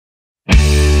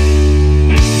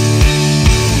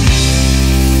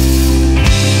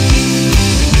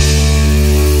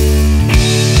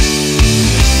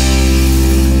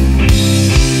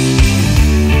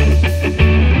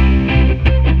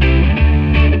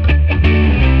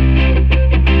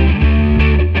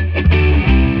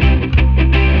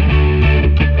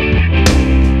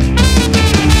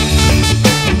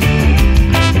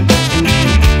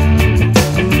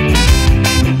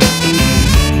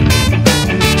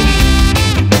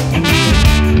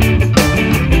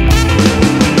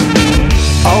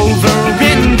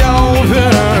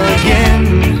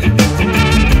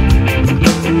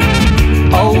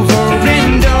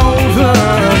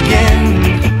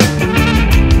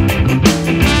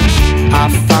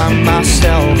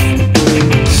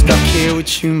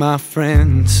with you, my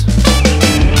friends.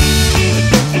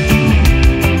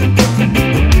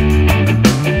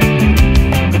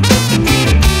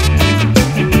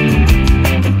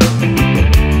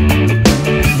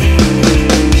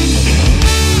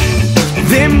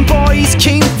 Them boys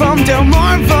came from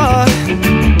Delmarva.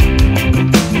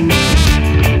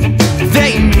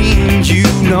 They mean you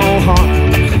no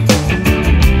harm.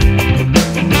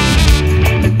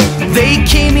 They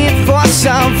came here for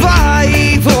survival.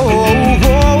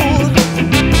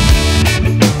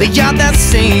 They are the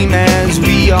same as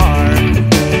we are.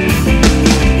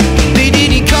 They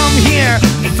didn't come here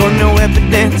for no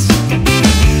evidence.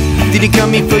 Didn't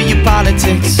come here for your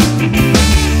politics.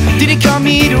 Didn't come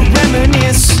here to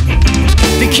reminisce.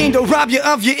 They came to rob you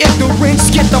of your ignorance.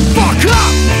 Get the fuck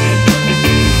up!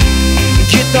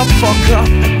 Get the fuck up!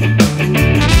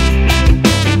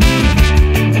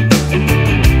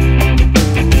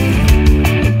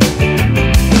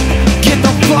 Get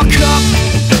the fuck up!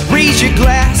 Raise your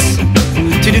glass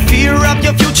to the fear of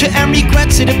your future and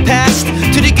regrets of the past.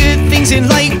 To the good things in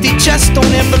life that just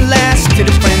don't ever last. To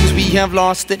the friends we have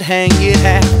lost that hang it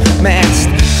half-mast.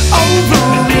 Over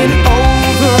and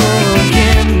over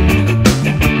again.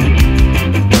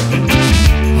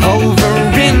 Over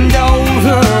and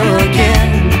over again.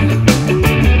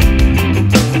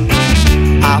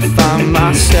 I find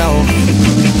myself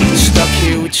stuck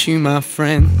here with you, my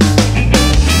friend.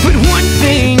 But one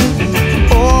thing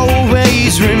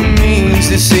always remains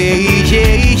the same.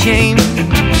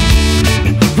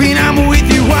 When I'm with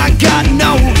you, I got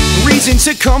no reason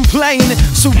to complain.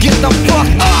 So get the fuck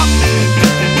up.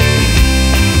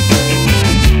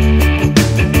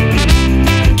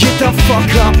 Get the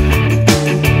fuck up.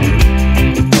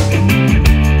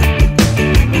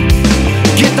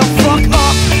 Get the fuck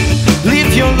up.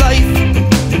 Live your life.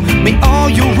 May all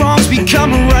your wrongs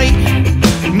become right.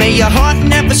 May your heart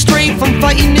never stray from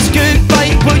fighting this good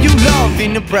fight. Will you love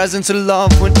in the presence of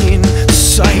love when in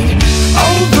sight?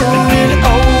 Over and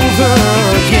over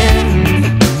again.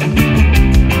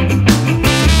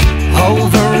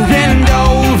 Over and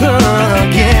over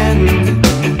again.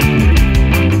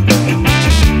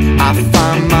 I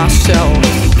find myself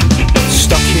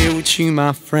stuck here with you,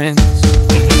 my friends.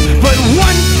 But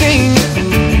one thing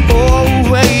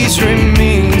always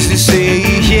remains the same.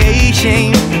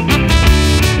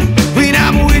 When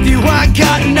I'm with you, I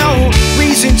got no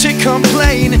reason to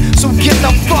complain. So get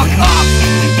the fuck up.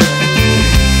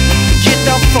 Get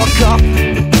the fuck up.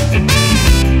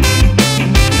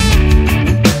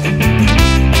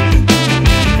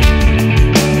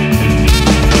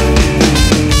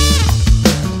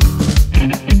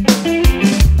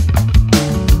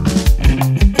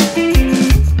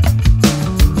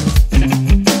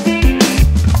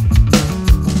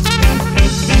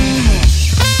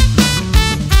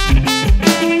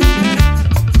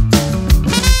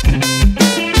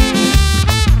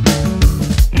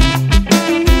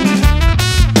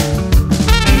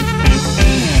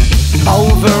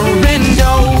 Over and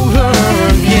over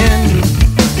again.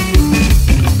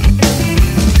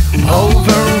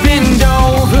 Over and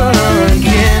over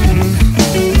again.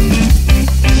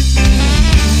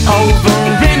 Over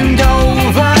and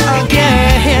over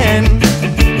again.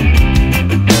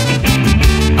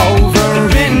 Over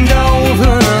and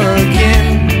over again.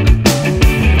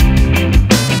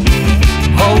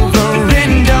 Over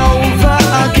and over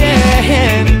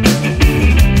again.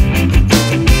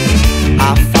 I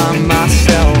find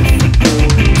myself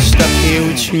stuck here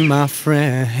with you, my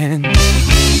friend.